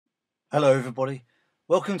Hello everybody,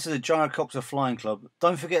 welcome to the Gyrocopter Flying Club.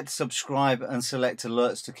 Don't forget to subscribe and select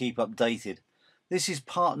alerts to keep updated. This is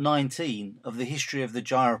part 19 of the history of the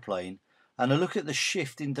gyroplane and a look at the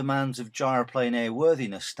shift in demands of gyroplane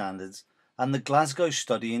airworthiness standards and the Glasgow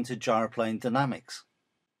study into gyroplane dynamics.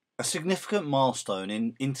 A significant milestone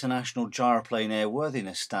in international gyroplane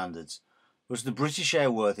airworthiness standards was the British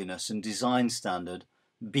Airworthiness and Design Standard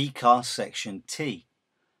BCAR Section T.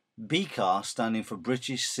 BCAR standing for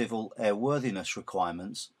British Civil Airworthiness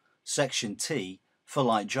Requirements, Section T for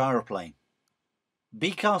light gyroplane.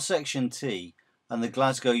 BCAR Section T and the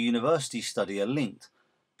Glasgow University study are linked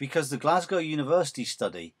because the Glasgow University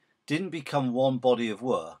study didn't become one body of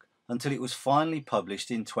work until it was finally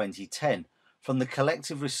published in 2010 from the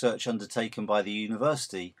collective research undertaken by the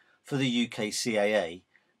university for the UK CAA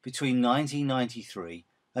between 1993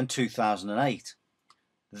 and 2008.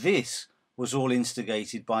 This was all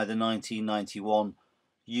instigated by the 1991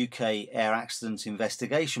 UK Air Accident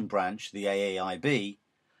Investigation Branch, the AAIB,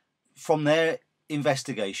 from their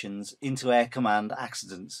investigations into air command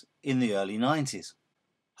accidents in the early 90s.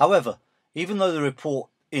 However, even though the report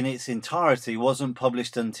in its entirety wasn't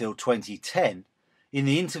published until 2010, in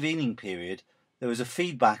the intervening period there was a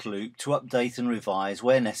feedback loop to update and revise,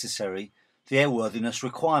 where necessary, the airworthiness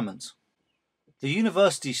requirements. The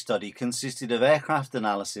university study consisted of aircraft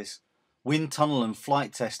analysis, wind tunnel and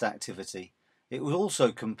flight test activity. It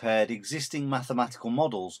also compared existing mathematical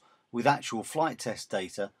models with actual flight test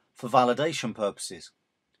data for validation purposes.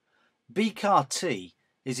 BCAR-T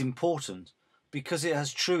is important because it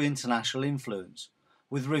has true international influence,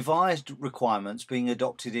 with revised requirements being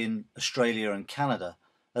adopted in Australia and Canada,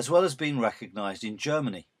 as well as being recognised in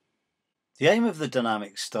Germany. The aim of the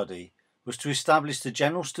dynamics study was to establish the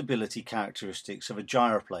general stability characteristics of a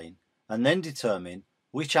gyroplane and then determine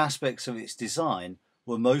which aspects of its design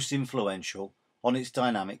were most influential on its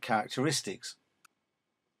dynamic characteristics.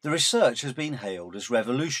 The research has been hailed as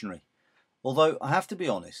revolutionary, although I have to be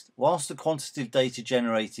honest, whilst the quantitative data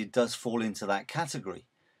generated does fall into that category,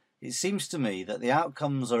 it seems to me that the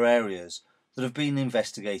outcomes are areas that have been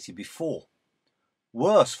investigated before.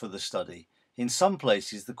 Worse for the study, in some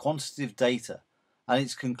places the quantitative data and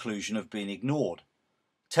its conclusion have been ignored.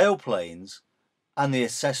 Tailplanes and the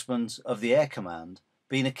assessment of the air command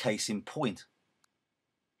being a case in point.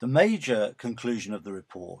 The major conclusion of the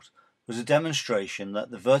report was a demonstration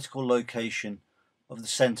that the vertical location of the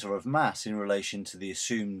centre of mass in relation to the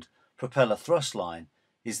assumed propeller thrust line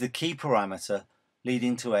is the key parameter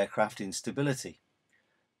leading to aircraft instability.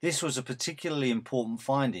 This was a particularly important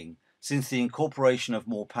finding since the incorporation of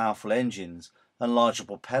more powerful engines and larger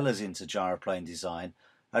propellers into gyroplane design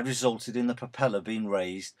had resulted in the propeller being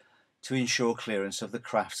raised to ensure clearance of the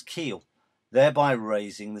craft's keel, thereby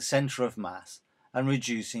raising the centre of mass and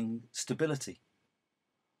reducing stability.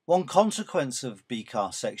 One consequence of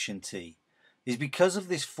BCAR Section T is because of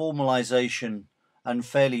this formalisation and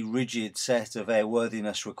fairly rigid set of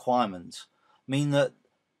airworthiness requirements mean that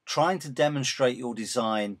trying to demonstrate your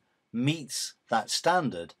design meets that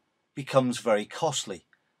standard becomes very costly,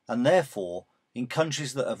 and therefore in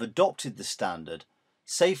countries that have adopted the standard,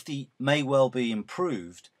 safety may well be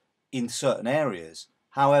improved in certain areas.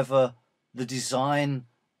 However, the design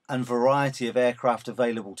and variety of aircraft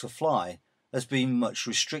available to fly has been much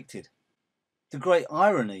restricted. The great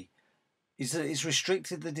irony is that it's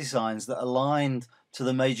restricted the designs that aligned to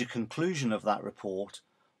the major conclusion of that report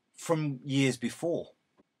from years before.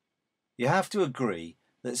 You have to agree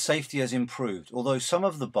that safety has improved, although some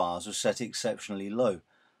of the bars are set exceptionally low,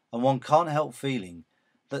 and one can't help feeling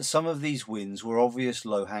that some of these wins were obvious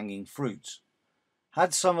low-hanging fruits.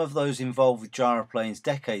 Had some of those involved with gyroplanes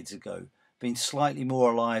decades ago been slightly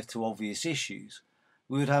more alive to obvious issues,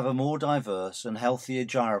 we would have a more diverse and healthier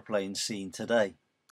gyroplane scene today.